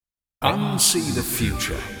Unsee the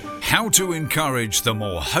Future. How to encourage the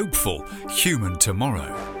more hopeful human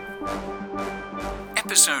tomorrow.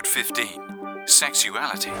 Episode 15.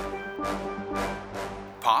 Sexuality.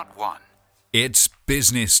 Part 1. It's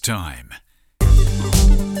business time.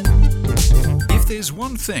 If there's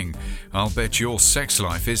one thing I'll bet your sex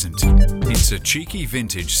life isn't, it's a cheeky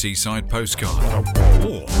vintage seaside postcard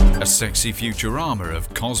or a sexy futurama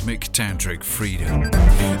of cosmic tantric freedom.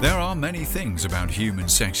 There are many things about human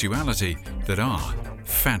sexuality that are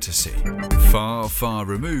fantasy, far, far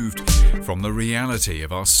removed from the reality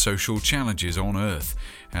of our social challenges on Earth,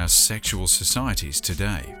 our sexual societies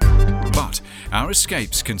today. But our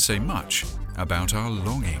escapes can say much about our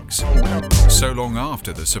longings. So long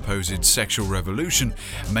after the supposed sexual revolution,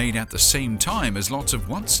 made at the same time as lots of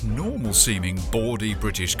once normal-seeming bawdy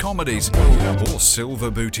British comedies or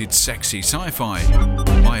silver-booted sexy sci-fi,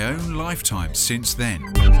 my own lifetime since then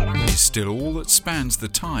is still all that spans the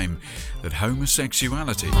time that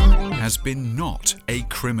homosexuality has been not a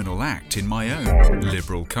criminal act in my own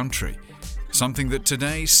liberal country. Something that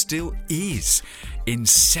today still is in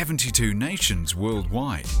 72 nations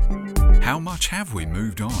worldwide. How much have we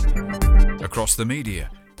moved on? Across the media,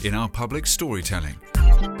 in our public storytelling,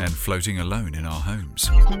 and floating alone in our homes.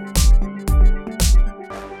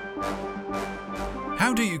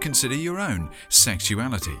 How do you consider your own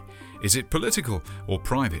sexuality? Is it political or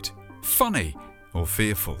private? Funny or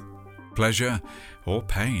fearful? Pleasure or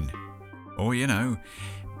pain? Or,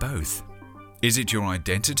 both? Is it your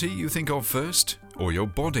identity you think of first, or your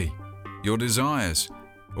body, your desires,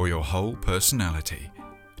 or your whole personality?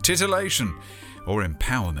 Titillation or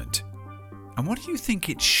empowerment? And what do you think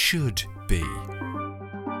it should be?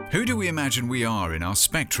 Who do we imagine we are in our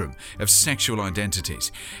spectrum of sexual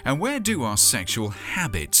identities, and where do our sexual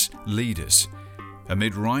habits lead us?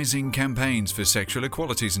 Amid rising campaigns for sexual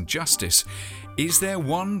equalities and justice, is there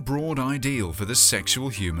one broad ideal for the sexual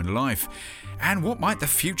human life? And what might the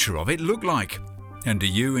future of it look like? And do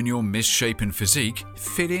you and your misshapen physique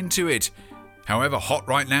fit into it? However hot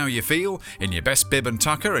right now you feel, in your best bib and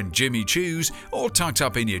tucker and Jimmy Choos, or tucked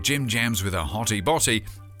up in your gym jams with a hottie botty,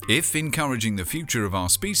 if encouraging the future of our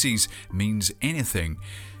species means anything,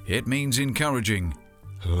 it means encouraging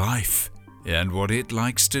life and what it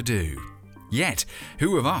likes to do. Yet,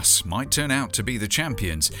 who of us might turn out to be the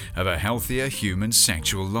champions of a healthier human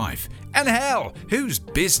sexual life? And hell, whose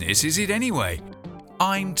business is it anyway?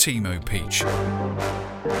 I'm Timo Peach.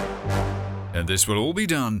 And this will all be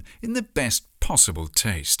done in the best possible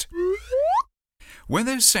taste.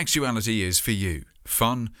 Whether sexuality is for you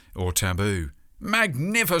fun or taboo,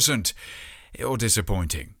 magnificent or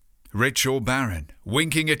disappointing, rich or barren,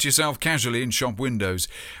 winking at yourself casually in shop windows,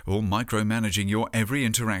 or micromanaging your every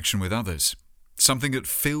interaction with others. Something that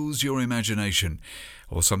fills your imagination,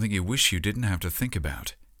 or something you wish you didn't have to think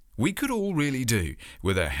about. We could all really do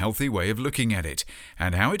with a healthy way of looking at it,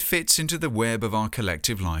 and how it fits into the web of our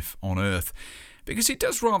collective life on Earth, because it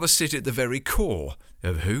does rather sit at the very core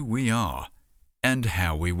of who we are, and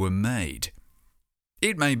how we were made.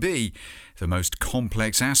 It may be the most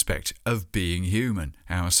complex aspect of being human,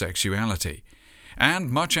 our sexuality, and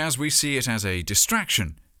much as we see it as a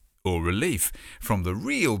distraction or relief from the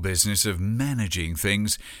real business of managing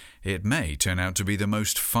things, it may turn out to be the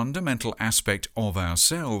most fundamental aspect of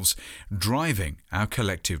ourselves, driving our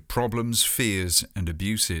collective problems, fears, and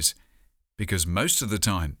abuses. Because most of the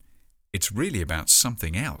time, it's really about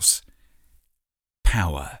something else.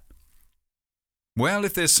 Power. Well,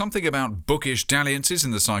 if there's something about bookish dalliances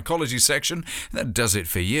in the psychology section that does it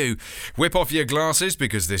for you, whip off your glasses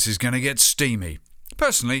because this is going to get steamy.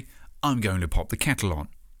 Personally, I'm going to pop the kettle on.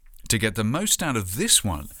 To get the most out of this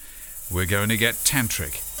one, we're going to get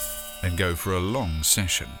tantric and go for a long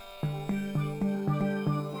session.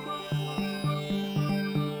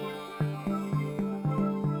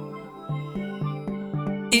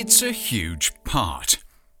 It's a huge part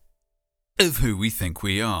of who we think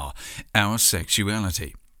we are, our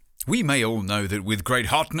sexuality. We may all know that with great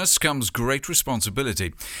hotness comes great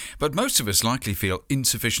responsibility, but most of us likely feel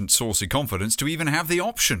insufficient saucy confidence to even have the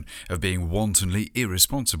option of being wantonly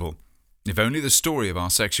irresponsible. If only the story of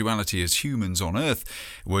our sexuality as humans on Earth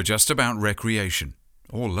were just about recreation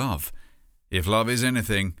or love. If love is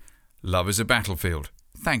anything, love is a battlefield.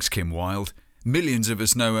 Thanks, Kim Wilde. Millions of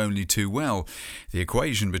us know only too well the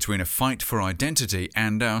equation between a fight for identity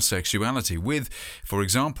and our sexuality, with, for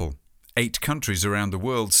example, 8 countries around the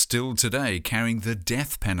world still today carrying the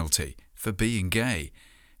death penalty for being gay,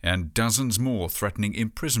 and dozens more threatening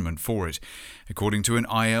imprisonment for it, according to an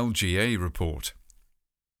ILGA report.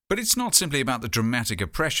 But it's not simply about the dramatic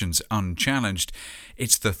oppressions unchallenged.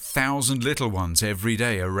 It's the 1,000 little ones every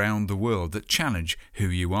day around the world that challenge who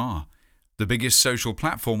you are. The biggest social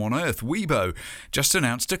platform on earth, Weibo, just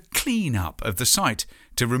announced a clean-up of the site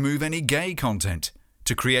to remove any gay content,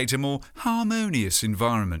 to create a more harmonious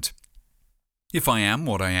environment. If I am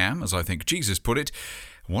what I am, as I think Jesus put it,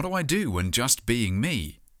 what do I do when just being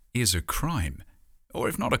me is a crime? Or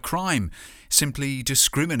if not a crime, simply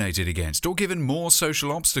discriminated against or given more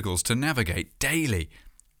social obstacles to navigate daily.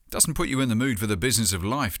 Doesn't put you in the mood for the business of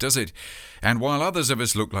life, does it? And while others of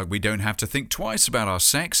us look like we don't have to think twice about our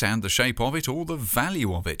sex and the shape of it or the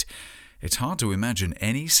value of it, it's hard to imagine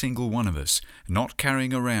any single one of us not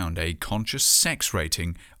carrying around a conscious sex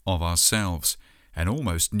rating of ourselves, an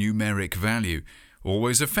almost numeric value,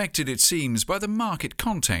 always affected, it seems, by the market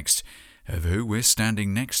context of who we're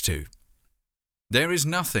standing next to. There is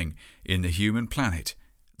nothing in the human planet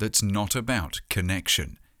that's not about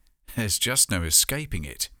connection. There's just no escaping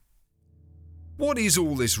it. What is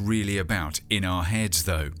all this really about in our heads,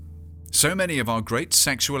 though? So many of our great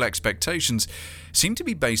sexual expectations seem to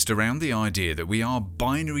be based around the idea that we are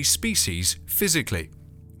binary species physically,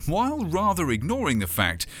 while rather ignoring the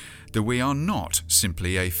fact that we are not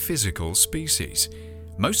simply a physical species.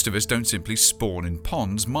 Most of us don't simply spawn in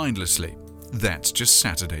ponds mindlessly. That's just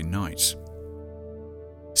Saturday nights.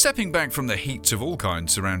 Stepping back from the heats of all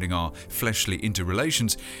kinds surrounding our fleshly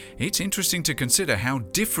interrelations, it's interesting to consider how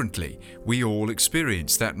differently we all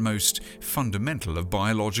experience that most fundamental of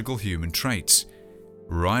biological human traits.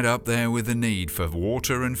 Right up there with the need for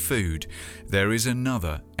water and food, there is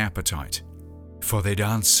another appetite: for the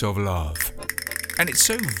dance of love. And it's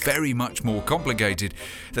so very much more complicated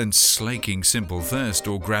than slaking simple thirst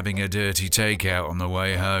or grabbing a dirty takeout on the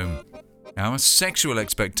way home. Our sexual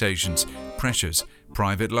expectations, pressures,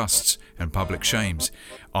 private lusts and public shames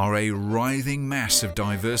are a writhing mass of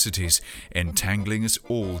diversities entangling us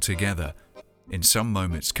all together, in some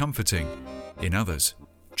moments comforting, in others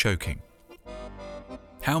choking.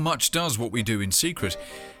 How much does what we do in secret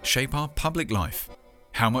shape our public life?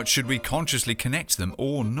 How much should we consciously connect them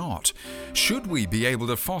or not? Should we be able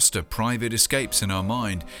to foster private escapes in our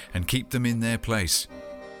mind and keep them in their place?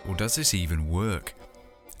 Or does this even work?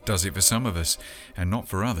 Does it for some of us and not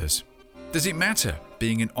for others? Does it matter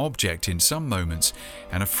being an object in some moments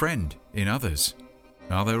and a friend in others?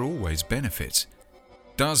 Are there always benefits?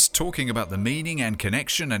 Does talking about the meaning and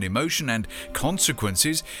connection and emotion and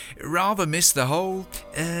consequences rather miss the whole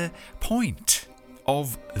point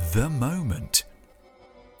of the moment?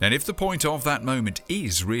 And if the point of that moment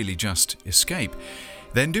is really just escape,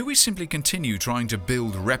 then do we simply continue trying to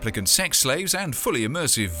build replicant sex slaves and fully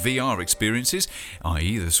immersive VR experiences,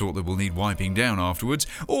 i.e. the sort that will need wiping down afterwards,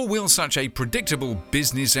 or will such a predictable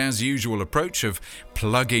business-as-usual approach of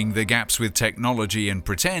plugging the gaps with technology and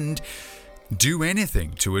pretend do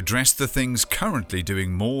anything to address the things currently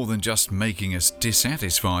doing more than just making us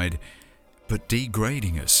dissatisfied, but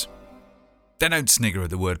degrading us? Don't snigger at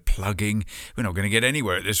the word plugging. We're not going to get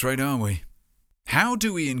anywhere at this rate, are we? How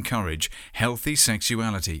do we encourage healthy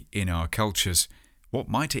sexuality in our cultures? What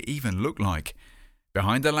might it even look like?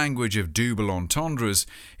 Behind the language of double entendres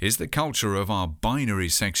is the culture of our binary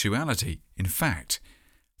sexuality, in fact,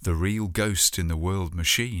 the real ghost in the world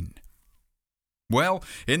machine. Well,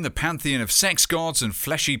 in the pantheon of sex gods and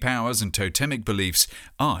fleshy powers and totemic beliefs,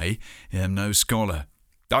 I am no scholar.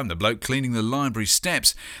 I'm the bloke cleaning the library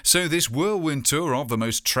steps, so this whirlwind tour of the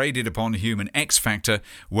most traded upon human X Factor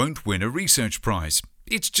won't win a research prize.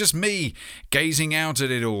 It's just me, gazing out at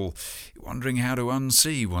it all, wondering how to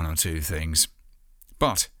unsee one or two things.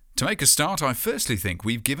 But to make a start, I firstly think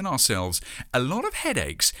we've given ourselves a lot of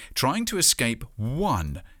headaches trying to escape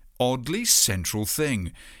one oddly central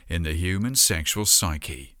thing in the human sexual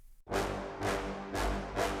psyche: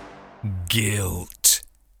 guilt.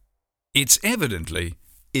 It's evidently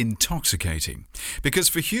intoxicating, because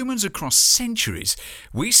for humans across centuries,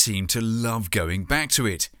 we seem to love going back to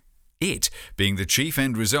it. It being the chief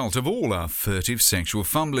end result of all our furtive sexual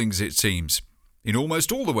fumblings, it seems. In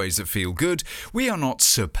almost all the ways that feel good, we are not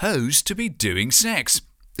supposed to be doing sex,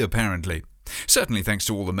 apparently. Certainly thanks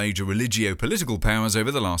to all the major religio-political powers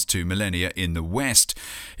over the last 2 millennia in the West.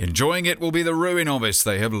 Enjoying it will be the ruin of us,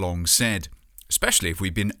 they have long said. Especially if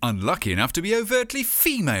we've been unlucky enough to be overtly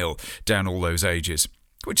female down all those ages.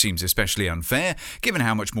 Which seems especially unfair, given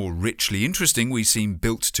how much more richly interesting we seem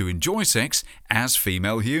built to enjoy sex as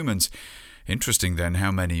female humans. Interesting then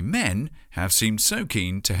how many men have seemed so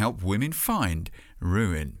keen to help women find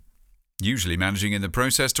ruin. usually managing in the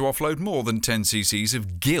process to offload more than 10 cc's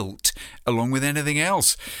of guilt along with anything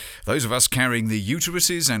else. Those of us carrying the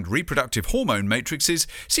uteruses and reproductive hormone matrices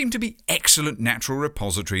seem to be excellent natural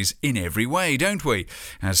repositories in every way, don't we?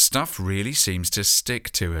 As stuff really seems to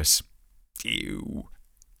stick to us. Ew.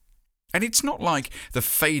 And it's not like the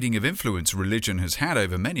fading of influence religion has had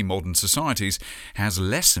over many modern societies has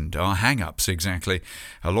lessened our hang-ups exactly.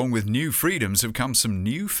 Along with new freedoms have come some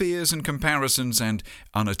new fears and comparisons and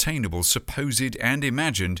unattainable supposed and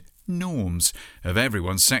imagined norms of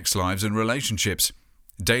everyone's sex lives and relationships.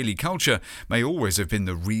 Daily culture may always have been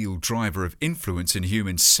the real driver of influence in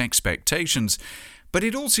human sexpectations, but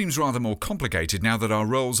it all seems rather more complicated now that our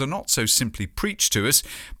roles are not so simply preached to us,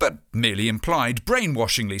 but merely implied,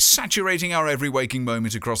 brainwashingly saturating our every waking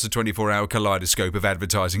moment across the 24-hour kaleidoscope of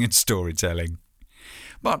advertising and storytelling.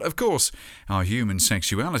 But, of course, our human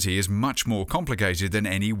sexuality is much more complicated than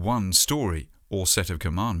any one story or set of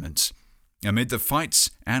commandments. Amid the fights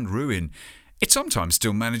and ruin, it sometimes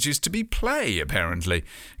still manages to be play, apparently,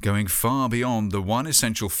 going far beyond the one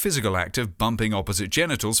essential physical act of bumping opposite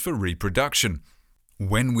genitals for reproduction.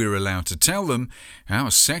 When we're allowed to tell them, our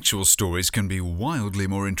sexual stories can be wildly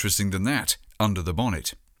more interesting than that, under the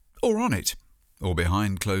bonnet, or on it, or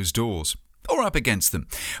behind closed doors, or up against them.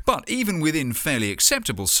 But even within fairly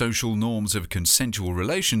acceptable social norms of consensual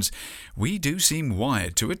relations, we do seem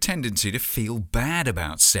wired to a tendency to feel bad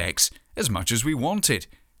about sex as much as we want it,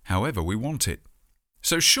 however we want it.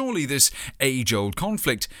 So surely this age-old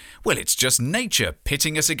conflict, well, it's just nature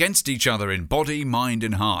pitting us against each other in body, mind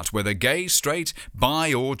and heart, whether gay, straight,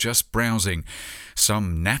 bi or just browsing.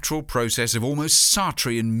 Some natural process of almost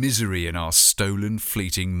Sartrean misery in our stolen,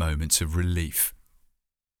 fleeting moments of relief.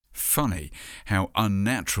 Funny how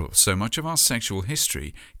unnatural so much of our sexual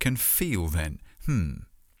history can feel then.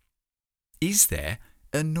 Is there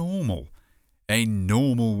a normal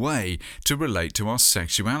way to relate to our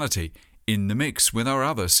sexuality, in the mix with our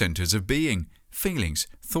other centres of being, feelings,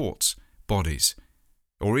 thoughts, bodies?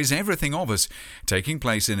 Or is everything of us taking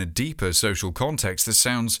place in a deeper social context that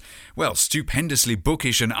sounds, well, stupendously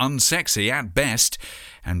bookish and unsexy at best,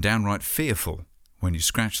 and downright fearful when you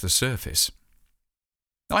scratch the surface?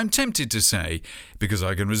 I'm tempted to say, because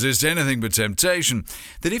I can resist anything but temptation,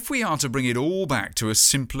 that if we are to bring it all back to a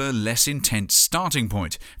simpler, less intense starting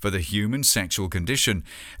point for the human sexual condition,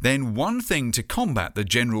 then one thing to combat the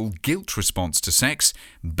general guilt response to sex,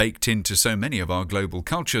 baked into so many of our global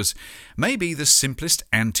cultures, may be the simplest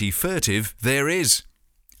anti-furtive there is: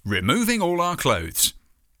 removing all our clothes.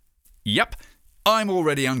 Yep, I'm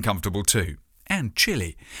already uncomfortable too. And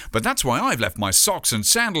chilly, but that's why I've left my socks and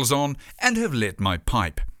sandals on and have lit my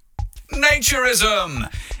pipe. Naturism!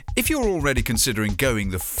 If you're already considering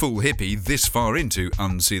going the full hippie this far into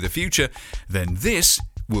Unsee the Future, then this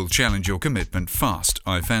will challenge your commitment fast,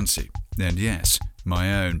 I fancy. And yes,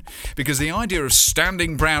 my own. Because the idea of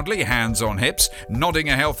standing proudly, hands on hips, nodding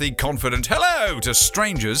a healthy, confident hello to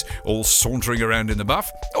strangers, all sauntering around in the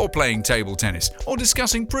buff, or playing table tennis, or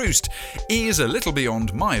discussing Proust, is a little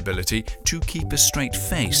beyond my ability to keep a straight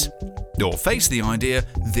face, or face the idea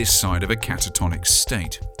this side of a catatonic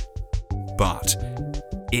state. But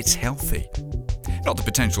it's healthy. Not the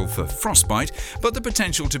potential for frostbite, but the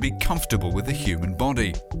potential to be comfortable with the human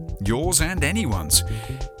body. Yours and anyone's.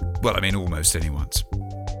 Well, I mean almost anyone's.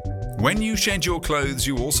 When you shed your clothes,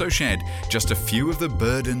 you also shed just a few of the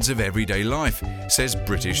burdens of everyday life, says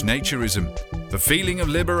British naturism. The feeling of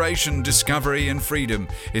liberation, discovery and freedom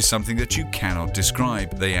is something that you cannot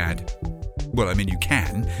describe, they add. Well, I mean, you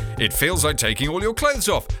can. It feels like taking all your clothes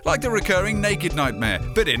off, like the recurring naked nightmare,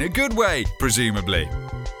 but in a good way, presumably.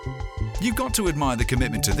 You've got to admire the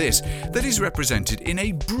commitment to this that is represented in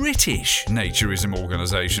a British naturism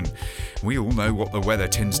organisation. We all know what the weather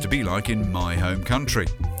tends to be like in my home country.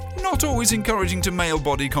 Not always encouraging to male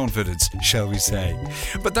body confidence, shall we say.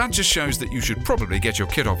 But that just shows that you should probably get your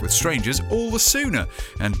kit off with strangers all the sooner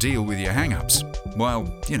and deal with your hang-ups while,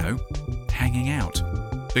 hanging out.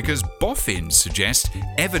 Because boffins suggest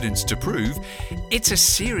evidence to prove it's a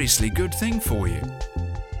seriously good thing for you.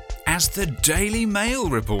 As the Daily Mail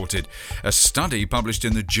reported, a study published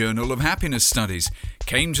in the Journal of Happiness Studies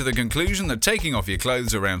came to the conclusion that taking off your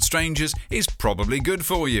clothes around strangers is probably good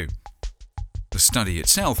for you. The study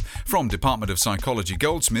itself, from Department of Psychology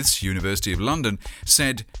Goldsmiths, University of London,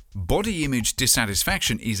 said body image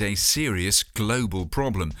dissatisfaction is a serious global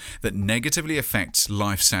problem that negatively affects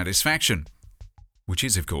life satisfaction, which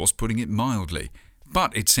is, of course, putting it mildly.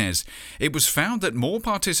 But, it says, it was found that more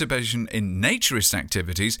participation in naturist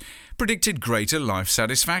activities predicted greater life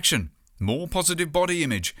satisfaction, more positive body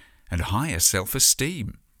image, and higher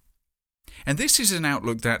self-esteem. And this is an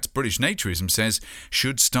outlook that British Naturism says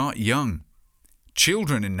should start young.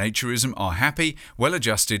 Children in Naturism are happy,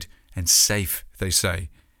 well-adjusted and safe, they say.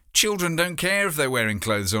 Children don't care if they're wearing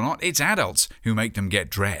clothes or not. It's adults who make them get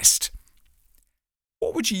dressed.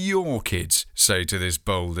 What would your kids say to this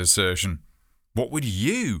bold assertion? What would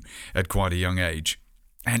you at quite a young age?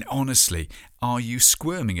 And honestly, are you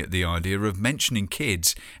squirming at the idea of mentioning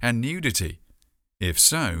kids and nudity? If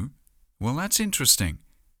so, well, that's interesting,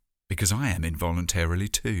 because I am involuntarily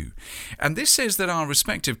too. And this says that our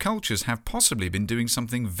respective cultures have possibly been doing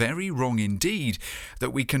something very wrong indeed,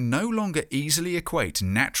 that we can no longer easily equate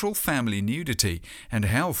natural family nudity and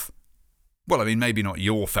health. Well, I mean, maybe not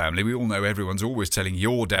your family. We all know everyone's always telling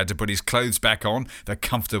your dad to put his clothes back on, the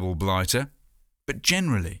comfortable blighter. But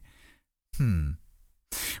generally,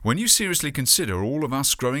 when you seriously consider all of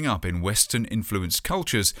us growing up in Western-influenced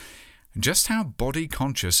cultures, just how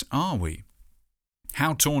body-conscious are we?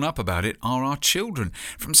 How torn up about it are our children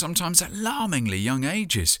from sometimes alarmingly young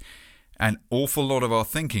ages? An awful lot of our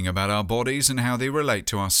thinking about our bodies and how they relate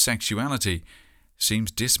to our sexuality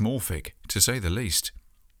seems dysmorphic, to say the least.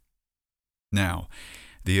 Now,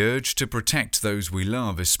 the urge to protect those we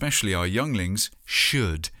love, especially our younglings,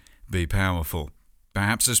 should be powerful,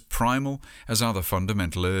 perhaps as primal as other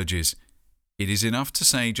fundamental urges. It is enough to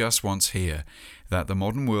say just once here that the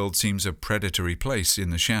modern world seems a predatory place in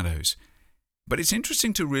the shadows. But it's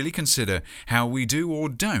interesting to really consider how we do or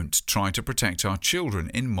don't try to protect our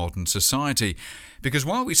children in modern society, because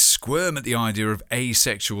while we squirm at the idea of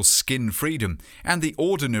asexual skin freedom and the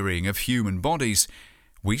ordinarying of human bodies,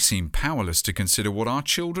 we seem powerless to consider what our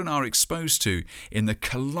children are exposed to in the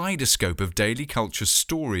kaleidoscope of daily culture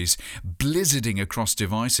stories blizzarding across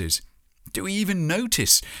devices. Do we even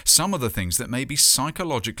notice some of the things that may be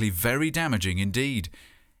psychologically very damaging indeed?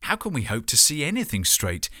 How can we hope to see anything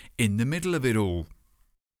straight in the middle of it all?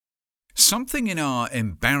 Something in our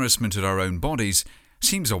embarrassment at our own bodies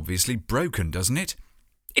seems obviously broken, doesn't it?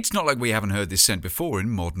 It's not like we haven't heard this said before in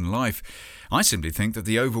modern life. I simply think that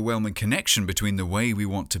the overwhelming connection between the way we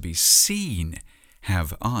want to be seen,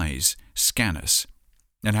 have eyes scan us,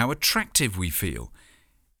 and how attractive we feel,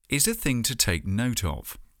 is a thing to take note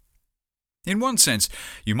of. In one sense,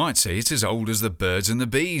 you might say it's as old as the birds and the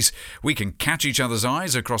bees. We can catch each other's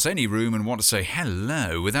eyes across any room and want to say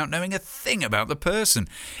hello without knowing a thing about the person.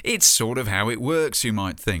 It's sort of how it works, you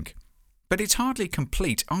might think. But it's hardly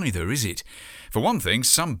complete either, is it? For one thing,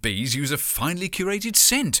 some bees use a finely curated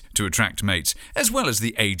scent to attract mates, as well as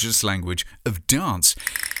the ageless language of dance.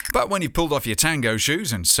 But when you've pulled off your tango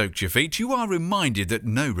shoes and soaked your feet, you are reminded that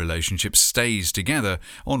no relationship stays together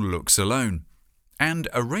on looks alone. And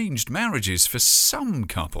arranged marriages for some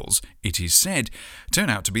couples, it is said,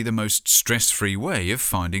 turn out to be the most stress-free way of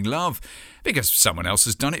finding love, because someone else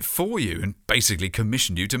has done it for you and basically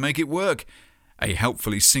commissioned you to make it work. A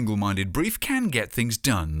helpfully single-minded brief can get things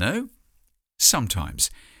done, no?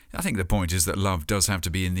 Sometimes. I think the point is that love does have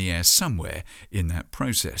to be in the air somewhere in that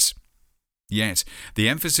process. Yet, the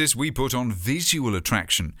emphasis we put on visual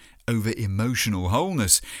attraction over emotional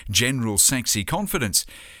wholeness, general sexy confidence,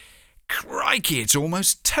 crikey, it's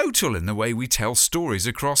almost total in the way we tell stories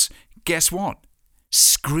across, guess what?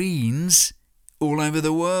 Screens all over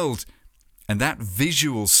the world. And that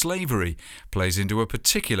visual slavery plays into a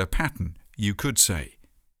particular pattern, you could say.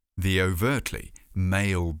 The overtly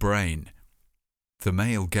male brain. The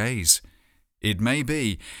male gaze. It may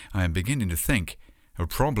be, I am beginning to think, a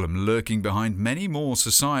problem lurking behind many more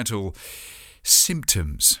societal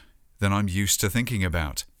symptoms than I'm used to thinking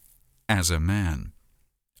about as a man.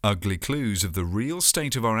 Ugly clues of the real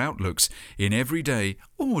state of our outlooks in everyday,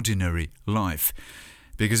 ordinary life.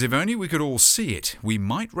 Because if only we could all see it, we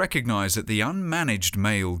might recognise that the unmanaged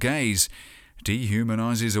male gaze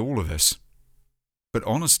dehumanises all of us. But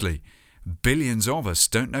honestly, billions of us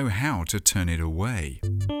don't know how to turn it away.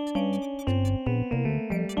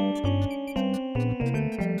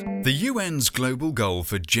 The UN's global goal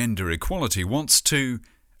for gender equality wants to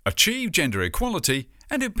achieve gender equality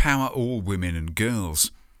and empower all women and girls.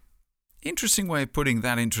 Interesting way of putting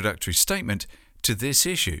that introductory statement to this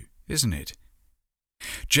issue, isn't it?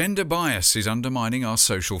 Gender bias is undermining our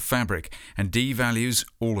social fabric and devalues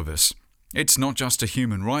all of us. It's not just a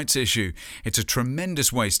human rights issue, it's a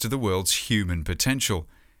tremendous waste of the world's human potential.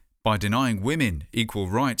 By denying women equal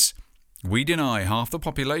rights, we deny half the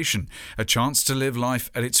population a chance to live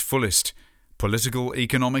life at its fullest. Political,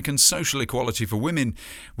 economic and social equality for women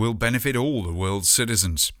will benefit all the world's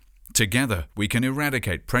citizens. Together, we can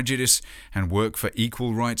eradicate prejudice and work for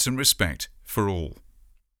equal rights and respect for all.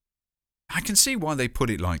 I can see why they put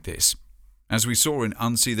it like this. As we saw in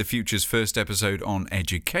Unsee The Future's first episode on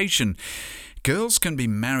education, girls can be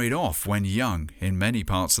married off when young in many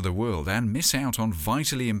parts of the world and miss out on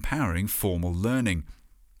vitally empowering formal learning.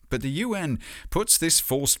 But the UN puts this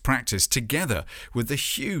forced practice together with the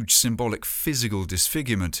huge symbolic physical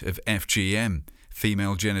disfigurement of FGM,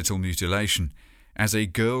 female genital mutilation, as a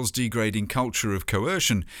girls' degrading culture of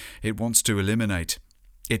coercion it wants to eliminate.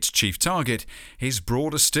 Its chief target is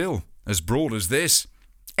broader still, as broad as this: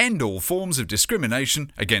 end all forms of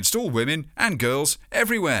discrimination against all women and girls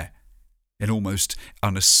everywhere. An almost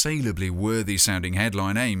unassailably worthy-sounding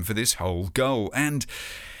headline aim for this whole goal, and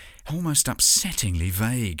almost upsettingly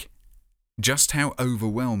vague. Just how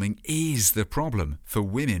overwhelming is the problem for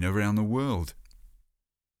women around the world?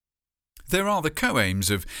 There are the co-aims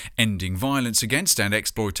of ending violence against and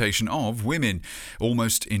exploitation of women,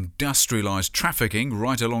 almost industrialised trafficking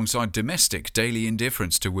right alongside domestic daily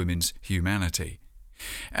indifference to women's humanity.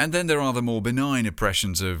 And then there are the more benign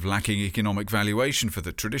oppressions of lacking economic valuation for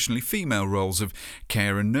the traditionally female roles of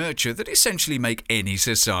care and nurture that essentially make any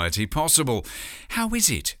society possible. How is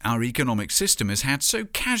it our economic system has had so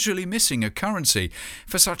casually missing a currency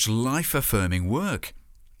for such life-affirming work?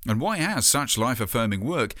 And why has such life-affirming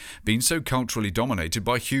work been so culturally dominated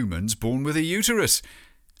by humans born with a uterus?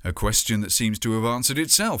 A question that seems to have answered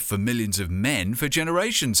itself for millions of men for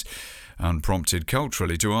generations, unprompted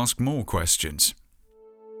culturally to ask more questions.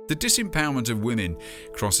 The disempowerment of women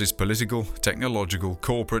crosses political, technological,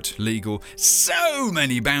 corporate, legal, so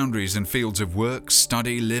many boundaries and fields of work,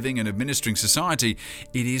 study, living and administering society,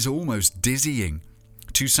 it is almost dizzying.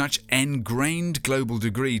 To such ingrained global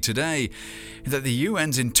degree today that the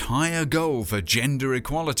UN's entire goal for gender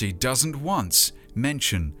equality doesn't once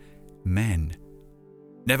mention men.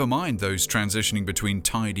 Never mind those transitioning between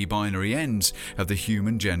tidy binary ends of the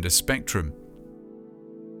human gender spectrum.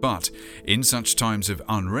 But in such times of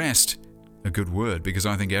unrest, a good word because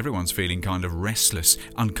I think everyone's feeling kind of restless,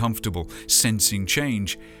 uncomfortable, sensing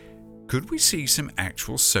change, could we see some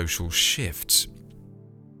actual social shifts?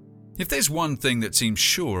 If there's one thing that seems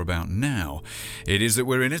sure about now, it is that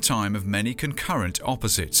we're in a time of many concurrent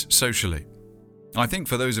opposites socially. I think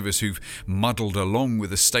for those of us who've muddled along with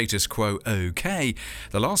the status quo okay,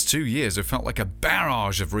 the last 2 years have felt like a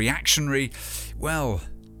barrage of reactionary,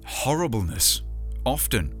 horribleness.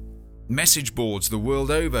 Often, message boards the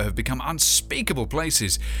world over have become unspeakable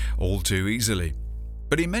places all too easily.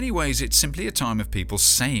 But in many ways it's simply a time of people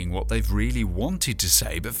saying what they've really wanted to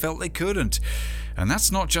say but felt they couldn't. And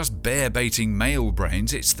that's not just bear-baiting male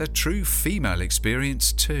brains, it's the true female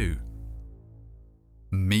experience too.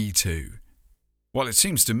 Me Too. Well, it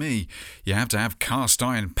seems to me you have to have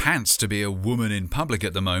cast-iron pants to be a woman in public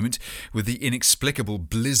at the moment, with the inexplicable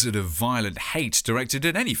blizzard of violent hate directed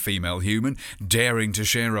at any female human daring to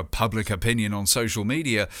share a public opinion on social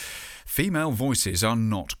media. Female voices are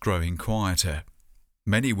not growing quieter.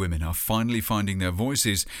 Many women are finally finding their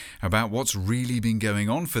voices about what's really been going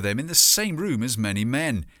on for them in the same room as many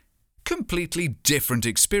men. Completely different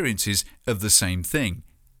experiences of the same thing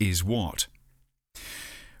is what.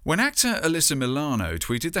 When actor Alyssa Milano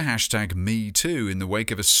tweeted the hashtag #MeToo in the wake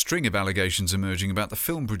of a string of allegations emerging about the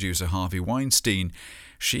film producer Harvey Weinstein,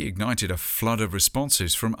 she ignited a flood of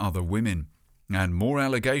responses from other women. And more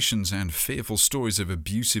allegations and fearful stories of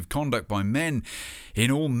abusive conduct by men in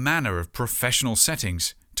all manner of professional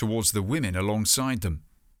settings towards the women alongside them.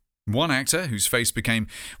 One actor whose face became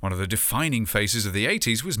one of the defining faces of the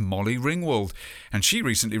 80s was Molly Ringwald, and she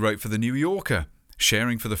recently wrote for The New Yorker,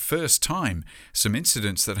 sharing for the first time some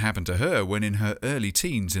incidents that happened to her when in her early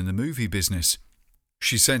teens in the movie business.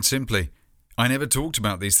 She said simply, "I never talked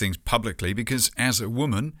about these things publicly because, as a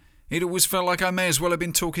woman, it always felt like I may as well have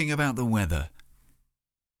been talking about the weather."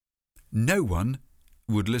 No one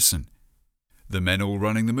would listen. The men all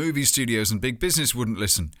running the movie studios and big business wouldn't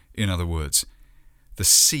listen, in other words. The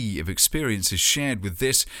sea of experiences shared with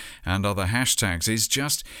this and other hashtags is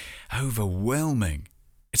just overwhelming.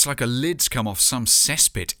 It's like a lid's come off some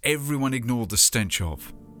cesspit everyone ignored the stench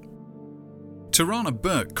of. Tarana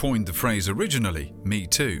Burke coined the phrase originally, Me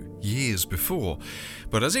Too, years before,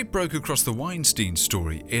 but as it broke across the Weinstein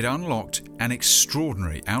story, it unlocked an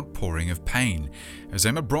extraordinary outpouring of pain, as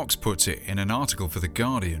Emma Brox puts it in an article for The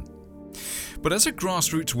Guardian. But as a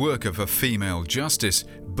grassroots worker for female justice,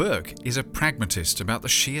 Burke is a pragmatist about the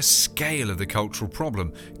sheer scale of the cultural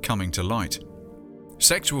problem coming to light.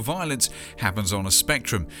 Sexual violence happens on a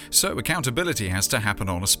spectrum, so accountability has to happen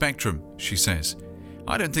on a spectrum, she says.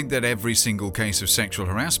 I don't think that every single case of sexual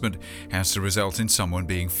harassment has to result in someone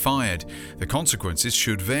being fired. The consequences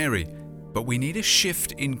should vary. But we need a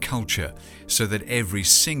shift in culture so that every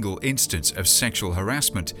single instance of sexual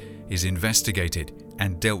harassment is investigated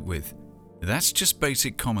and dealt with. That's just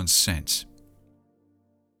basic common sense.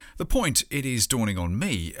 The point it is dawning on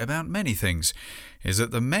me about many things is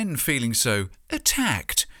that the men feeling so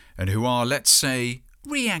attacked and who are, let's say,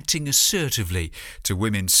 reacting assertively to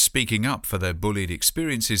women speaking up for their bullied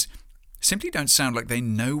experiences simply don't sound like they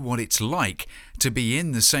know what it's like to be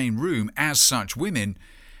in the same room as such women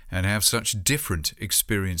and have such different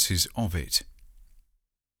experiences of it.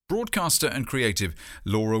 Broadcaster and creative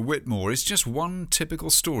Laura Whitmore is just one typical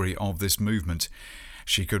story of this movement.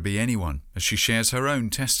 She could be anyone, as she shares her own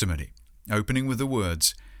testimony, opening with the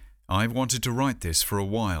words, "I've wanted to write this for a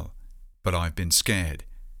while, but I've been scared.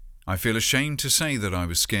 I feel ashamed to say that I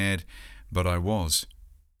was scared, but I was.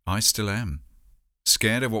 I still am.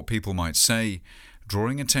 Scared of what people might say,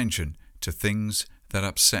 drawing attention to things that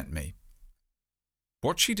upset me."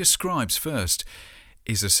 What she describes first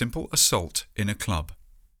is a simple assault in a club.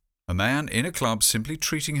 A man in a club simply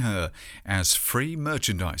treating her as free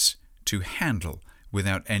merchandise to handle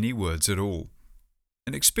without any words at all.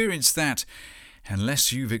 An experience that,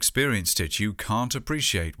 unless you've experienced it, you can't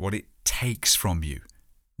appreciate what it takes from you.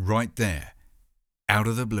 Right there, out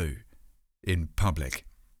of the blue, in public.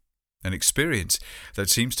 An experience that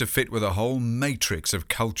seems to fit with a whole matrix of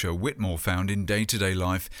culture Whitmore found in day-to-day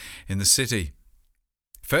life in the city.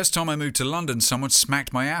 First time I moved to London, someone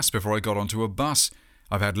smacked my ass before I got onto a bus.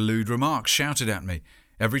 I've had lewd remarks shouted at me.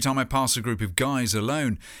 Every time I pass a group of guys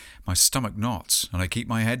alone, my stomach knots and I keep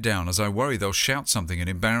my head down as I worry they'll shout something and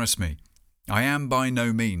embarrass me. I am by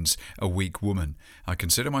no means a weak woman. I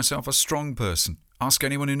consider myself a strong person. Ask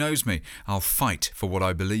anyone who knows me. I'll fight for what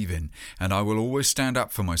I believe in, and I will always stand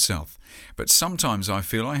up for myself. But sometimes I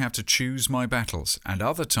feel I have to choose my battles, and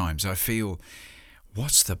other times I feel,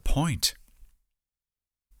 what's the point?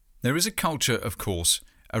 There is a culture, of course,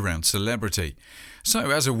 around celebrity.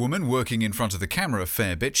 So, as a woman working in front of the camera a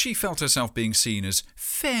fair bit, she felt herself being seen as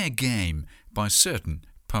fair game by certain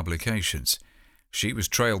publications. She was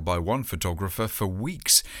trailed by one photographer for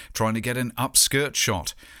weeks trying to get an upskirt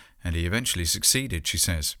shot, and he eventually succeeded, she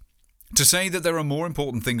says. To say that there are more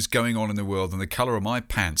important things going on in the world than the colour of my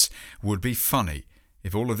pants would be funny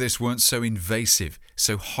if all of this weren't so invasive,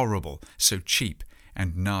 so horrible, so cheap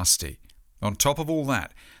and nasty. On top of all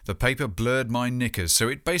that, the paper blurred my knickers, so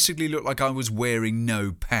it basically looked like I was wearing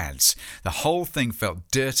no pants. The whole thing felt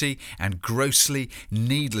dirty and grossly,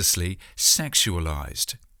 needlessly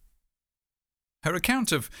sexualised. Her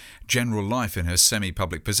account of general life in her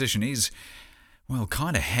semi-public position is, well,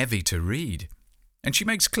 kind of heavy to read. And she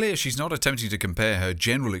makes clear she's not attempting to compare her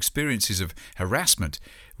general experiences of harassment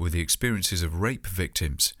with the experiences of rape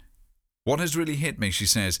victims. What has really hit me, she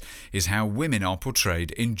says, is how women are portrayed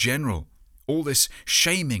in general. All this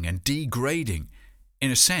shaming and degrading.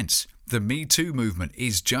 In a sense, the Me Too movement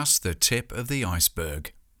is just the tip of the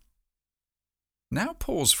iceberg. Now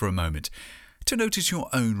pause for a moment to notice your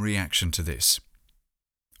own reaction to this.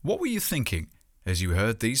 What were you thinking as you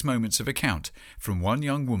heard these moments of account from one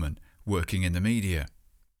young woman working in the media?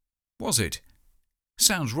 Was it,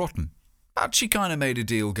 sounds rotten, but she kind of made a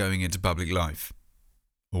deal going into public life?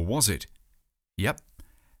 Or was it, yep,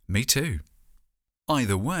 me too?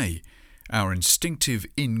 Either way, our instinctive,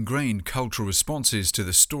 ingrained cultural responses to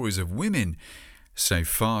the stories of women say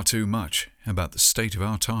far too much about the state of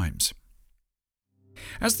our times.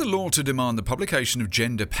 As the law to demand the publication of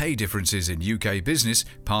gender pay differences in UK business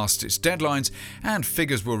passed its deadlines and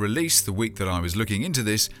figures were released the week that I was looking into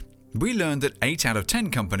this, we learned that 8 out of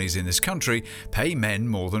 10 companies in this country pay men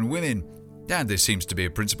more than women. And this seems to be a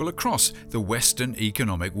principle across the Western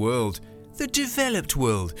economic world. The developed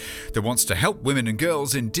world that wants to help women and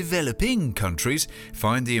girls in developing countries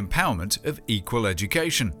find the empowerment of equal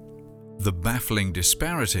education. The baffling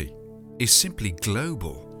disparity is simply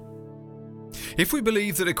global. If we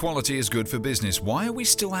believe that equality is good for business, why are we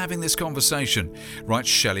still having this conversation? Writes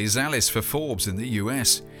Shelley Zallis for Forbes in the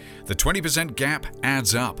US. The 20% gap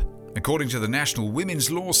adds up. According to the National Women's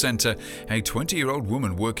Law Centre, a 20-year-old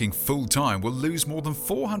woman working full-time will lose more than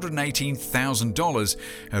 $418,000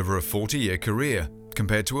 over a 40-year career,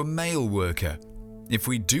 compared to a male worker. If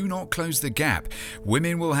we do not close the gap,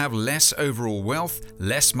 women will have less overall wealth,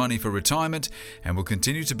 less money for retirement, and will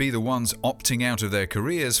continue to be the ones opting out of their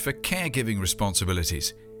careers for caregiving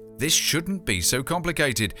responsibilities. This shouldn't be so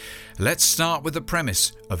complicated. Let's start with the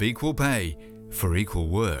premise of equal pay for equal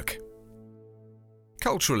work.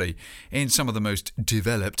 Culturally, in some of the most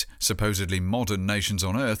developed, supposedly modern nations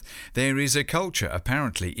on earth, there is a culture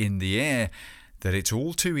apparently in the air that it's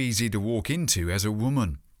all too easy to walk into as a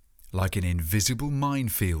woman. like an invisible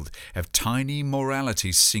minefield of tiny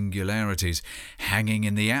morality singularities hanging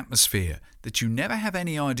in the atmosphere that you never have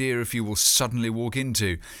any idea if you will suddenly walk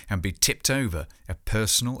into and be tipped over a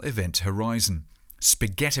personal event horizon,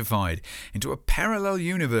 spaghettified into a parallel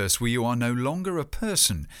universe where you are no longer a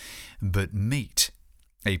person, but meat,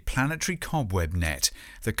 a planetary cobweb net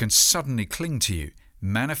that can suddenly cling to you,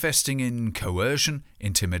 manifesting in coercion,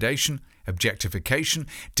 intimidation, objectification,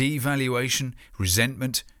 devaluation,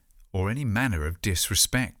 resentment, or any manner of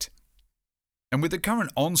disrespect. And with the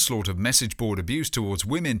current onslaught of message board abuse towards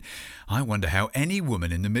women, I wonder how any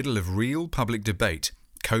woman in the middle of real public debate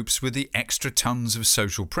copes with the extra tons of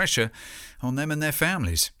social pressure on them and their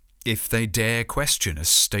families, if they dare question a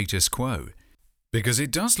status quo. Because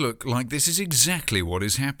it does look like this is exactly what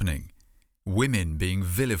is happening. Women being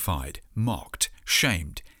vilified, mocked,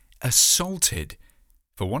 shamed, assaulted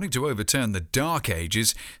for wanting to overturn the dark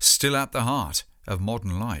ages still at the heart of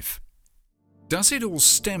modern life. Does it all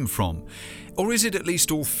stem from, or is it at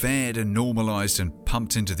least all fed and normalised and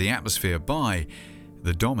pumped into the atmosphere by,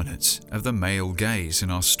 the dominance of the male gaze in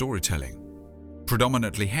our storytelling?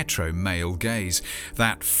 Predominantly hetero male gaze,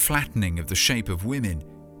 that flattening of the shape of women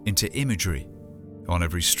into imagery on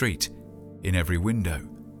every street, in every window,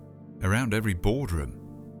 around every boardroom.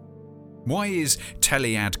 Why is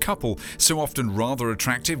telly-ad couple so often rather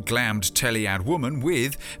attractive glammed telly-ad woman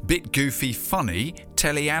with bit goofy funny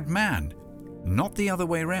telly-ad man? Not the other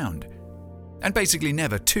way around. And basically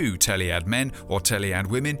never two telly-ad men or telly-ad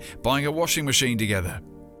women buying a washing machine together.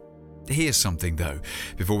 Here's something though,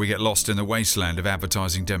 before we get lost in the wasteland of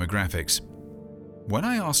advertising demographics. When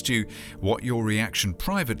I asked you what your reaction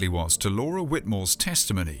privately was to Laura Whitmore's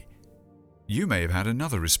testimony, you may have had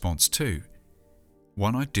another response too.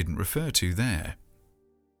 One I didn't refer to there.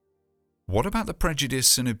 What about the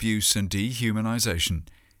prejudice and abuse and dehumanization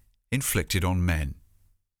inflicted on men?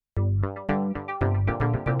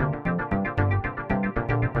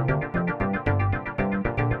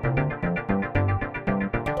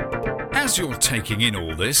 As you're taking in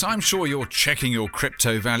all this, I'm sure you're checking your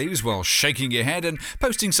crypto values while shaking your head and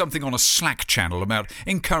posting something on a Slack channel about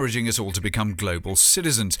encouraging us all to become global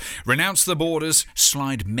citizens, renounce the borders,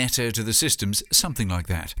 slide meta to the systems, something like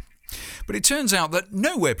that. But it turns out that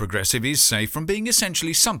nowhere progressive is safe from being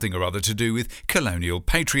essentially something or other to do with colonial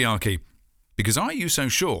patriarchy. Because are you so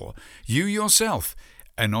sure you yourself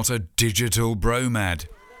are not a digital bromad?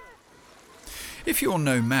 If you're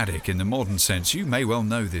nomadic in the modern sense, you may well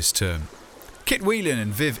know this term. Kit Whelan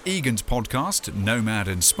and Viv Egan's podcast, Nomad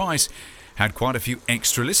and Spice, had quite a few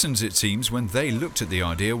extra listens, it seems, when they looked at the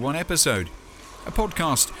idea one episode. A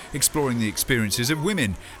podcast exploring the experiences of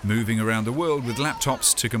women moving around the world with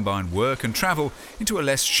laptops to combine work and travel into a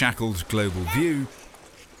less shackled global view.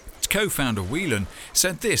 Its co-founder Whelan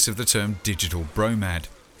said this of the term digital bromad.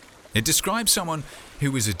 It describes someone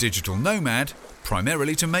who is a digital nomad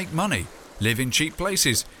primarily to make money, live in cheap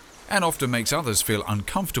places, and often makes others feel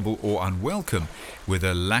uncomfortable or unwelcome with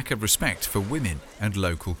a lack of respect for women and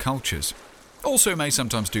local cultures. Also may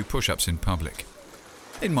sometimes do push-ups in public.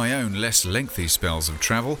 In my own less lengthy spells of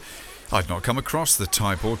travel, I'd not come across the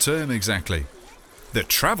type or term exactly. The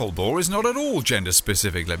travel bore is not at all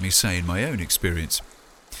gender-specific, let me say, in my own experience.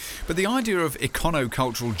 But the idea of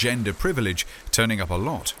econo-cultural gender privilege turning up a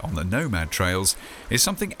lot on the nomad trails is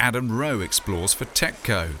something Adam Rowe explores for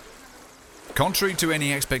TechCo. Contrary to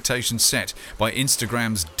any expectations set by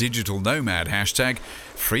Instagram's digital nomad hashtag,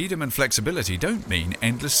 freedom and flexibility don't mean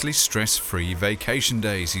endlessly stress-free vacation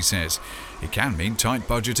days, he says. It can mean tight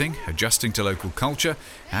budgeting, adjusting to local culture,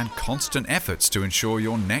 and constant efforts to ensure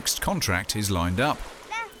your next contract is lined up.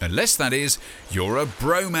 Unless, that is, you're a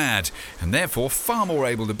bromad, and therefore far more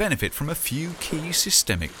able to benefit from a few key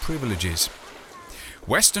systemic privileges.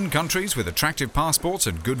 Western countries with attractive passports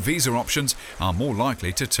and good visa options are more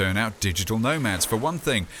likely to turn out digital nomads, for one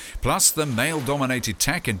thing. Plus, the male-dominated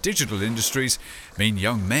tech and digital industries mean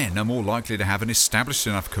young men are more likely to have an established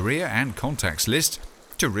enough career and contacts list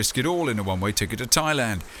to risk it all in a one-way ticket to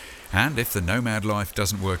Thailand. And if the nomad life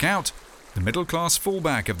doesn't work out, the middle-class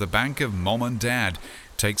fallback of the bank of mom and dad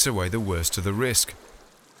takes away the worst of the risk.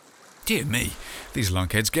 Dear me, these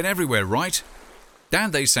lunkheads get everywhere, right?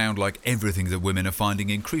 And they sound like everything that women are finding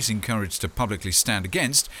increasing courage to publicly stand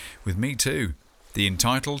against, with Me Too. The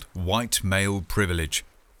entitled white male privilege.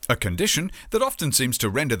 A condition that often seems to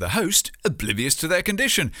render the host oblivious to their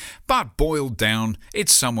condition. But boiled down,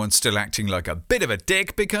 it's someone still acting like a bit of a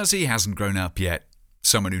dick because he hasn't grown up yet.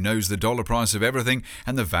 Someone who knows the dollar price of everything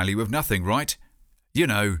and the value of nothing, right? You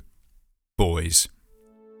know, boys.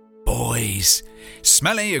 Boys.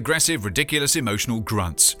 Smelly, aggressive, ridiculous, emotional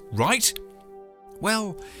grunts, right?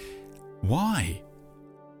 Well, why?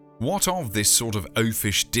 What of this sort of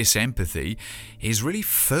oafish disempathy is really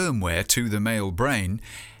firmware to the male brain,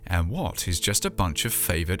 and what is just a bunch of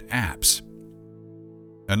favoured apps?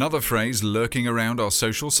 Another phrase lurking around our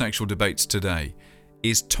social sexual debates today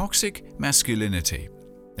is toxic masculinity.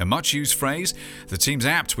 A much-used phrase that seems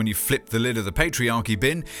apt when you flip the lid of the patriarchy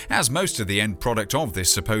bin, as most of the end product of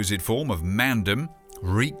this supposed form of mandom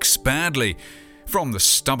reeks badly. From the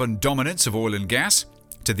stubborn dominance of oil and gas,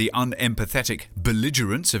 to the unempathetic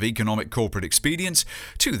belligerence of economic corporate expedience,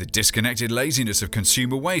 to the disconnected laziness of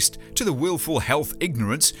consumer waste, to the willful health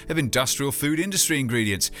ignorance of industrial food industry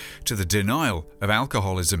ingredients, to the denial of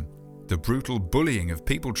alcoholism, the brutal bullying of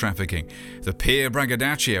people trafficking, the peer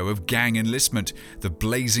braggadocio of gang enlistment, the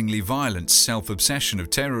blazingly violent self-obsession of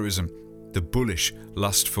terrorism, the bullish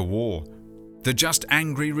lust for war, the just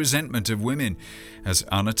angry resentment of women as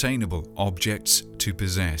unattainable objects to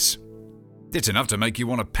possess. It's enough to make you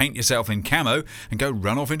want to paint yourself in camo and go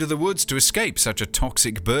run off into the woods to escape such a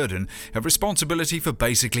toxic burden of responsibility for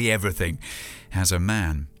basically everything as a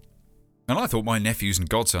man. And I thought my nephews and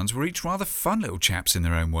godsons were each rather fun little chaps in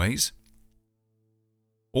their own ways.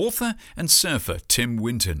 Author and surfer Tim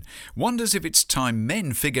Winton wonders if it's time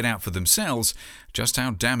men figured out for themselves just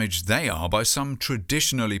how damaged they are by some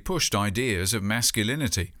traditionally pushed ideas of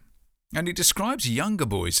masculinity. And he describes younger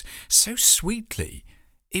boys so sweetly,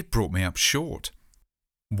 it brought me up short.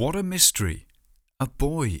 What a mystery a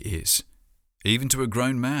boy is, even to a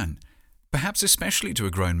grown man, perhaps especially to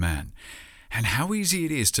a grown man, and how easy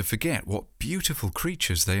it is to forget what beautiful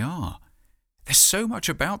creatures they are. There's so much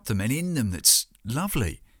about them and in them that's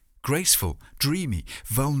lovely, graceful, dreamy,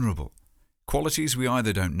 vulnerable, qualities we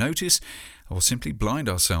either don't notice or simply blind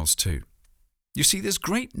ourselves to. You see, there's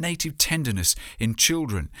great native tenderness in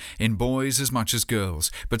children, in boys as much as girls,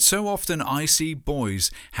 but so often I see boys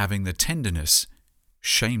having the tenderness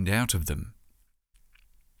shamed out of them.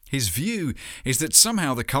 His view is that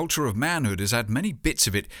somehow the culture of manhood has had many bits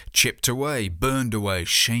of it chipped away, burned away,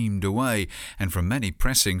 shamed away, and from many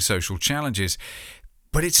pressing social challenges,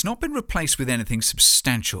 but it's not been replaced with anything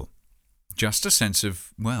substantial, just a sense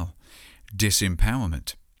of, well,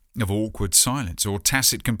 disempowerment, of awkward silence or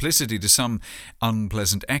tacit complicity to some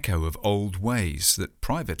unpleasant echo of old ways that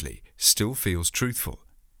privately still feels truthful,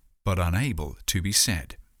 but unable to be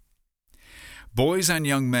said. Boys and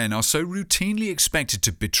young men are so routinely expected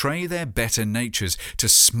to betray their better natures, to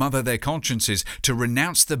smother their consciences, to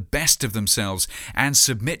renounce the best of themselves, and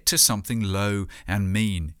submit to something low and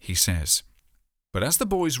mean, he says. But as the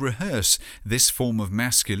boys rehearse this form of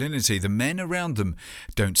masculinity, the men around them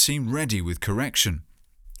don't seem ready with correction,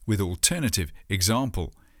 with alternative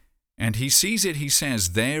example. And he sees it, he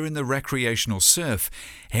says, there in the recreational surf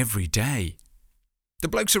every day. The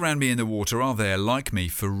blokes around me in the water are there, like me,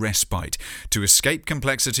 for respite, to escape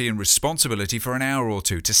complexity and responsibility for an hour or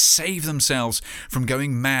two, to save themselves from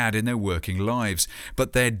going mad in their working lives.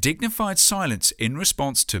 But their dignified silence in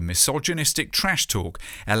response to misogynistic trash talk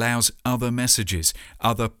allows other messages,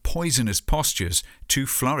 other poisonous postures to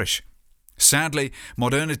flourish. Sadly,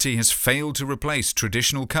 modernity has failed to replace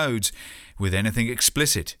traditional codes with anything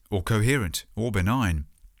explicit or coherent or benign.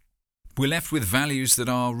 We're left with values that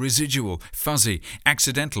are residual, fuzzy,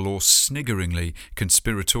 accidental or sniggeringly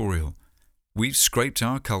conspiratorial. We've scraped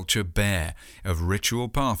our culture bare of ritual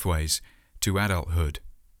pathways to adulthood.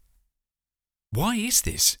 Why is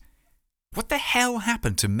this? What the hell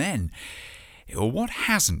happened to men? Or what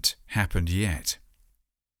hasn't happened yet?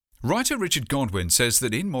 Writer Richard Godwin says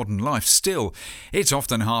that in modern life still, it's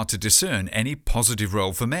often hard to discern any positive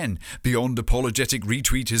role for men beyond apologetic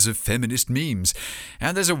retweeters of feminist memes,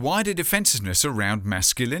 and there's a wider defensiveness around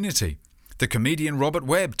masculinity. The comedian Robert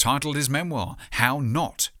Webb titled his memoir, How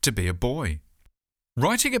Not to Be a Boy.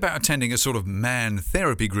 Writing about attending a sort of man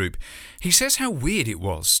therapy group, he says how weird it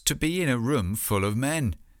was to be in a room full of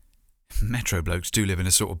men. Metro blokes do live in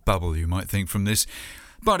a sort of bubble, you might think from this.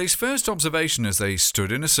 But his first observation as they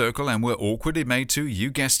stood in a circle and were awkwardly made to,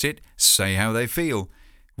 you guessed it, say how they feel,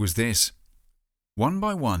 was this. One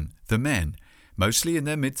by one, the men, mostly in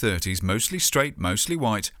their mid-30s, mostly straight, mostly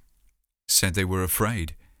white, said they were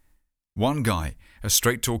afraid. One guy, a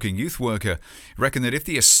straight-talking youth worker, reckoned that if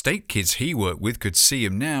the estate kids he worked with could see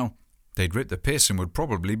him now, they'd rip the piss and would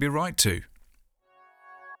probably be right to.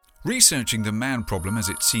 Researching the man problem as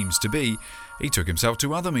it seems to be, he took himself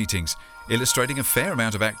to other meetings, illustrating a fair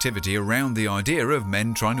amount of activity around the idea of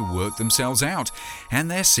men trying to work themselves out,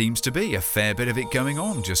 and there seems to be a fair bit of it going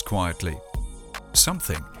on just quietly.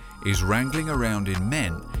 Something is wrangling around in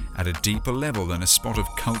men at a deeper level than a spot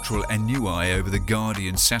of cultural ennui over the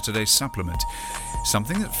Guardian Saturday supplement.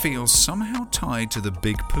 Something that feels somehow tied to the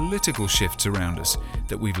big political shifts around us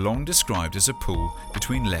that we've long described as a pull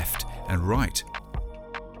between left and right.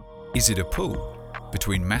 Is it a pull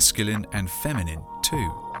between masculine and feminine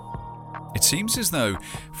too? It seems as though,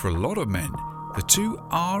 for a lot of men, the two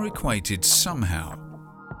are equated somehow.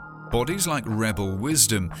 Bodies like rebel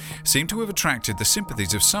wisdom seem to have attracted the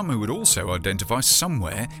sympathies of some who would also identify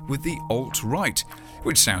somewhere with the alt-right,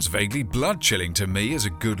 which sounds vaguely blood-chilling to me as a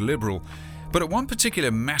good liberal. But at one particular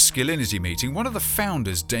masculinity meeting, one of the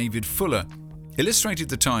founders, David Fuller, illustrated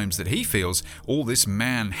the times that he feels all this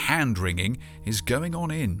man hand-wringing is going on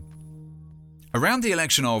in. Around the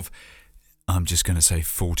election of, I'm just going to say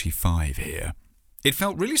 45 here, it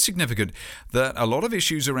felt really significant that a lot of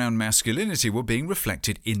issues around masculinity were being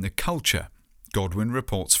reflected in the culture. Godwin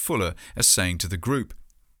reports Fuller as saying to the group,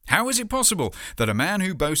 "How is it possible that a man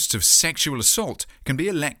who boasts of sexual assault can be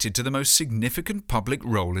elected to the most significant public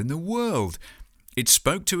role in the world?" It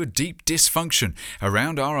spoke to a deep dysfunction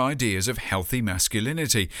around our ideas of healthy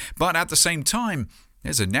masculinity, but at the same time,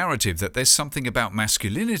 there's a narrative that there's something about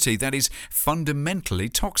masculinity that is fundamentally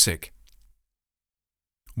toxic.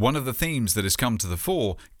 One of the themes that has come to the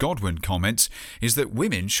fore, Godwin comments, is that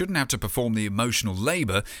women shouldn't have to perform the emotional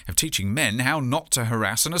labour of teaching men how not to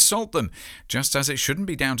harass and assault them, just as it shouldn't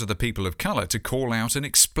be down to the people of colour to call out and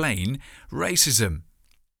explain racism.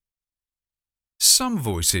 Some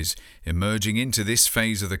voices emerging into this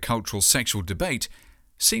phase of the cultural sexual debate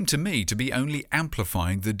seem to me to be only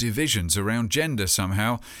amplifying the divisions around gender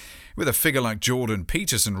somehow, with a figure like Jordan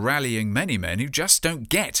Peterson rallying many men who just don't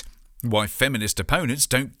get why feminist opponents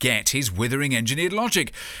don't get his withering engineered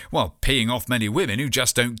logic, while peeing off many women who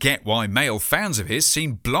just don't get why male fans of his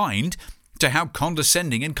seem blind to how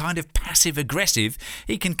condescending and kind of passive-aggressive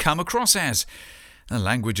he can come across as. The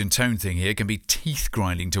language and tone thing here can be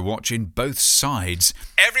teeth-grinding to watch in both sides.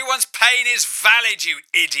 Everyone's pain is valid, you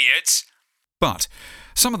idiots! But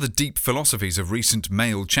some of the deep philosophies of recent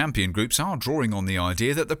male champion groups are drawing on the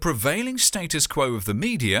idea that the prevailing status quo of the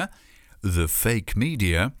media, the fake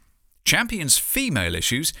media, champions female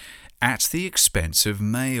issues at the expense of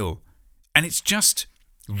male. And it's just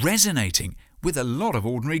resonating with a lot of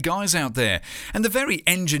ordinary guys out there. And the very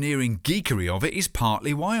engineering geekery of it is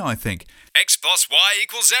partly why I think X plus Y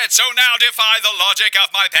equals Z, so now defy the logic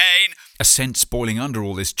of my pain. A sense boiling under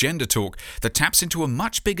all this gender talk that taps into a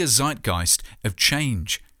much bigger zeitgeist of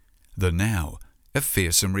change, the now of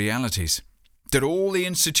fearsome realities. That all the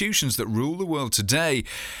institutions that rule the world today,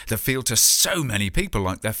 that feel to so many people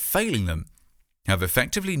like they're failing them, have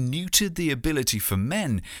effectively neutered the ability for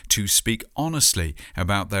men to speak honestly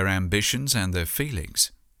about their ambitions and their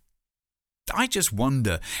feelings. I just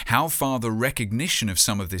wonder how far the recognition of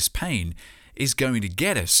some of this pain is going to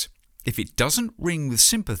get us if it doesn't ring with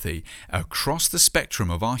sympathy across the spectrum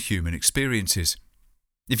of our human experiences.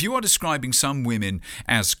 If you are describing some women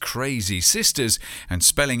as crazy sisters and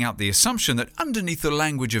spelling out the assumption that underneath the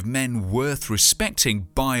language of men worth respecting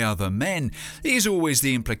by other men is always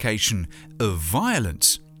the implication of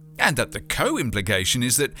violence, and that the co-implication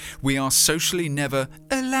is that we are socially never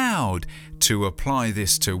allowed to apply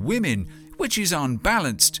this to women, which is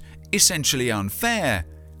unbalanced, essentially unfair,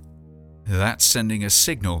 that's sending a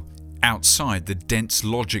signal outside the dense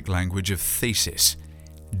logic language of thesis.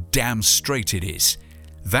 Damn straight it is.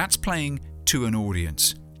 That's playing to an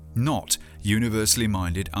audience, not universally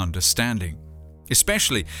minded understanding.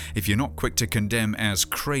 Especially if you're not quick to condemn as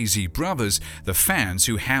crazy brothers the fans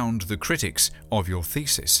who hound the critics of your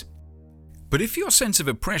thesis. But if your sense of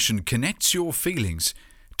oppression connects your feelings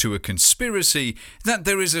to a conspiracy that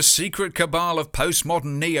there is a secret cabal of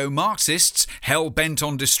postmodern neo-Marxists hell-bent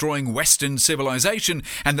on destroying Western civilization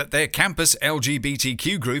and that their campus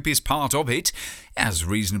LGBTQ group is part of it, as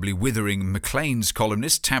reasonably withering Maclean's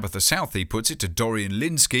columnist Tabitha Southey puts it to Dorian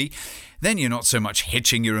Lynskey, then you're not so much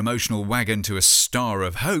hitching your emotional wagon to a star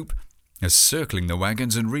of hope as circling the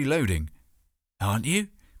wagons and reloading. Aren't you?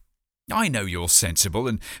 I know you're sensible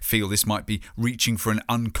and feel this might be reaching for an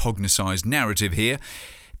uncognised narrative here,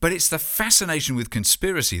 but it's the fascination with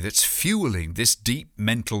conspiracy that's fueling this deep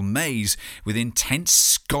mental maze with intense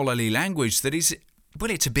scholarly language that is, well,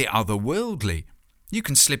 it's a bit otherworldly. You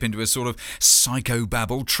can slip into a sort of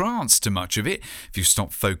psychobabble trance to much of it if you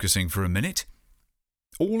stop focusing for a minute.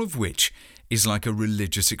 All of which is like a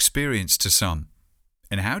religious experience to some.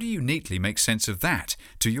 And how do you neatly make sense of that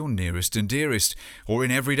to your nearest and dearest, or in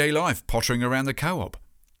everyday life pottering around the co-op?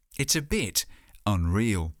 It's a bit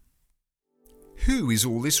unreal. Who is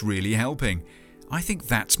all this really helping? I think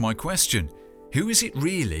that's my question. Who is it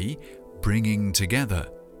really bringing together?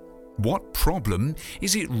 What problem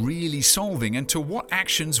is it really solving, and to what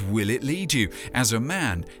actions will it lead you as a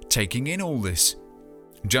man taking in all this?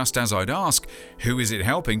 Just as I'd ask, who is it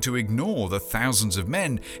helping to ignore the thousands of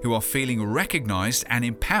men who are feeling recognised and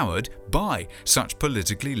empowered by such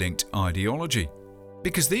politically linked ideology?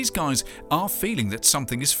 Because these guys are feeling that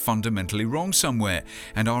something is fundamentally wrong somewhere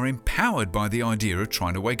and are empowered by the idea of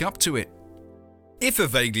trying to wake up to it. If a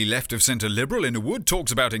vaguely left-of-centre liberal in a wood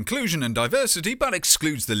talks about inclusion and diversity but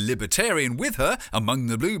excludes the libertarian with her among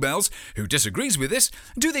the bluebells who disagrees with this,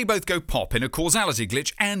 do they both go pop in a causality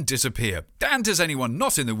glitch and disappear? And does anyone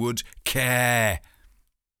not in the wood care?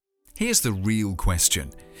 Here's the real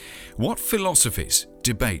question. What philosophies,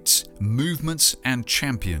 debates, movements and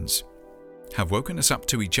champions have woken us up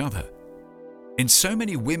to each other? In so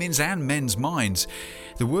many women's and men's minds,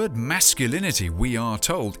 the word masculinity, we are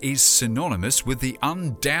told, is synonymous with the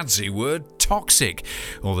undadsy word toxic,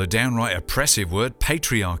 or the downright oppressive word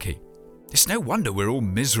patriarchy. It's no wonder we're all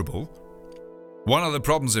miserable. One of the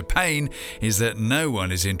problems of pain is that no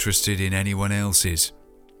one is interested in anyone else's.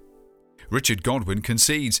 Richard Godwin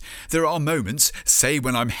concedes, there are moments, say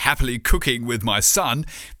when I'm happily cooking with my son,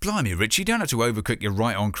 blimey Rich, you don't have to overcook your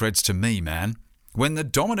right on creds to me, man. When the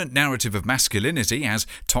dominant narrative of masculinity as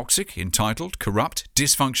toxic, entitled, corrupt,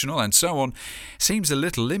 dysfunctional and so on seems a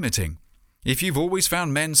little limiting. If you've always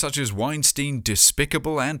found men such as Weinstein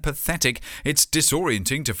despicable and pathetic, it's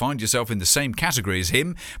disorienting to find yourself in the same category as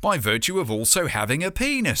him by virtue of also having a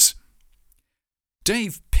penis.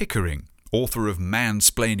 Dave Pickering, author of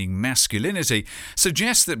Mansplaining Masculinity,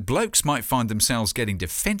 suggests that blokes might find themselves getting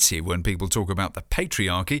defensive when people talk about the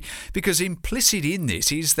patriarchy because implicit in this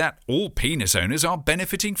is that all penis owners are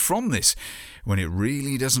benefiting from this, when it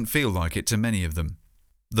really doesn't feel like it to many of them.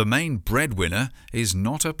 The main breadwinner is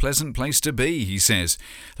not a pleasant place to be, he says.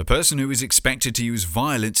 The person who is expected to use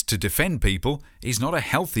violence to defend people is not a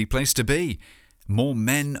healthy place to be. More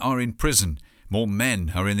men are in prison. More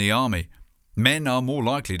men are in the army. Men are more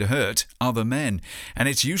likely to hurt other men, and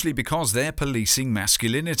it's usually because they're policing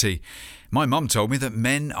masculinity. My mum told me that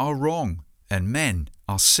men are wrong and men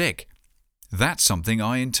are sick. That's something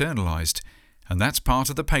I internalised, and that's part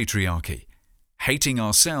of the patriarchy. Hating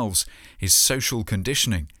ourselves is social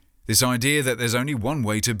conditioning. This idea that there's only one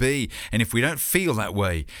way to be, and if we don't feel that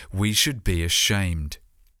way, we should be ashamed.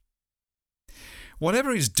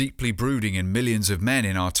 Whatever is deeply brooding in millions of men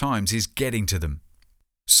in our times is getting to them.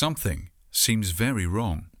 Something seems very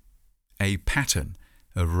wrong. A pattern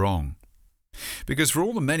of wrong. Because for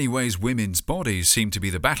all the many ways women's bodies seem to be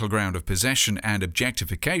the battleground of possession and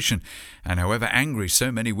objectification, and however angry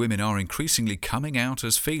so many women are increasingly coming out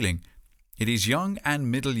as feeling, it is young and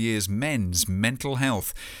middle years men's mental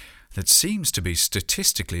health that seems to be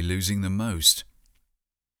statistically losing the most.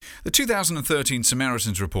 The 2013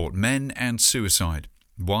 Samaritans report, Men and Suicide,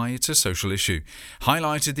 Why It's a Social Issue,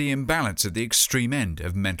 highlighted the imbalance at the extreme end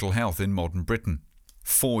of mental health in modern Britain.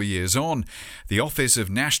 4 years on, the Office of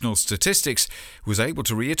National Statistics was able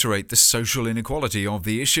to reiterate the social inequality of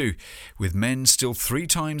the issue, with men still 3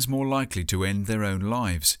 times more likely to end their own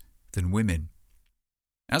lives than women.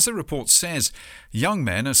 As the report says, young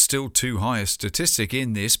men are still too high a statistic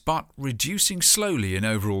in this, but reducing slowly in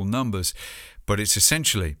overall numbers. But it's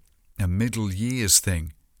essentially a middle years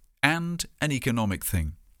thing and an economic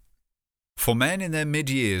thing. For men in their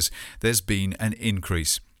mid-years, there's been an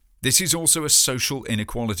increase. This is also a social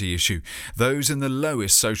inequality issue. Those in the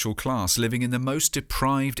lowest social class living in the most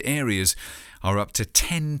deprived areas are up to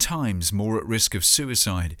 10 times more at risk of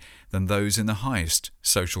suicide than those in the highest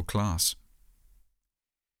social class.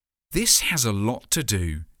 This has a lot to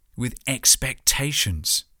do with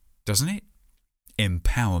expectations, doesn't it?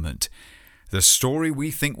 Empowerment, the story we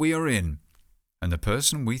think we are in, and the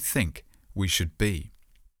person we think we should be.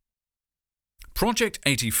 Project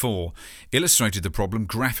 84 illustrated the problem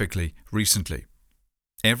graphically recently.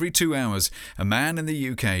 Every 2 hours, a man in the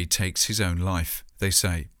UK takes his own life, they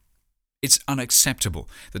say. It's unacceptable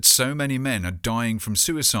that so many men are dying from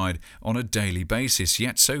suicide on a daily basis,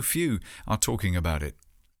 yet so few are talking about it.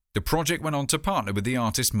 The project went on to partner with the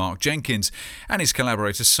artist Mark Jenkins and his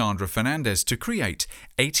collaborator Sandra Fernandez to create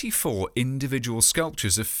 84 individual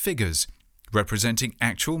sculptures of figures representing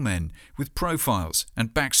actual men with profiles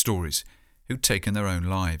and backstories who'd taken their own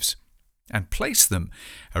lives, and place them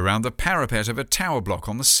around the parapet of a tower block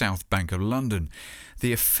on the south bank of London.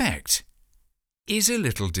 The effect is a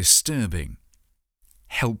little disturbing,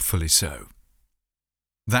 helpfully so.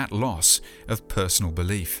 That loss of personal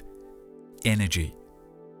belief, energy.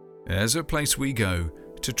 There's a place we go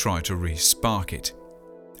to try to re-spark it,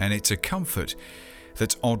 and it's a comfort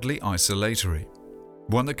that's oddly isolatory,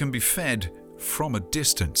 one that can be fed from a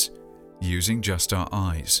distance using just our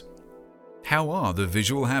eyes. How are the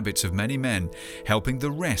visual habits of many men helping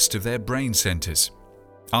the rest of their brain centres?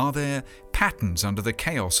 Are there patterns under the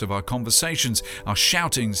chaos of our conversations, our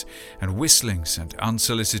shoutings and whistlings and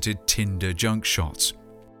unsolicited Tinder junk shots?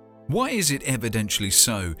 Why is it evidentially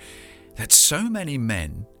so that so many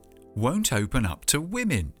men won't open up to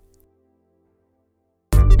women?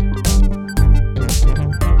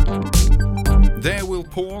 There we'll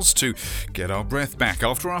pause to get our breath back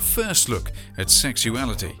after our first look at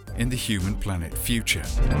sexuality in the human planet future.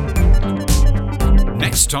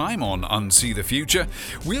 Next time on Unsee the Future,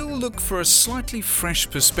 we'll look for a slightly fresh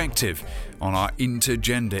perspective on our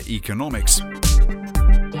intergender economics.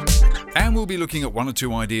 And we'll be looking at one or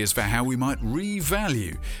two ideas for how we might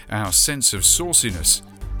revalue our sense of sauciness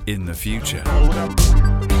in the future.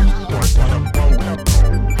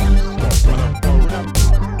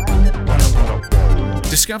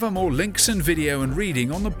 Discover more links and video and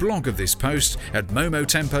reading on the blog of this post at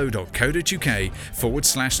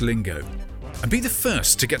momotempo.co.uk/lingo. And be the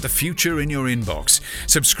first to get the future in your inbox.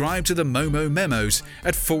 Subscribe to the Momo memos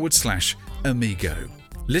at /amigo.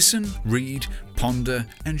 Listen, read, ponder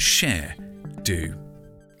and share. Do.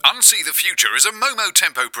 Unsee the Future is a Momo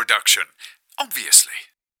Tempo production. Obviously.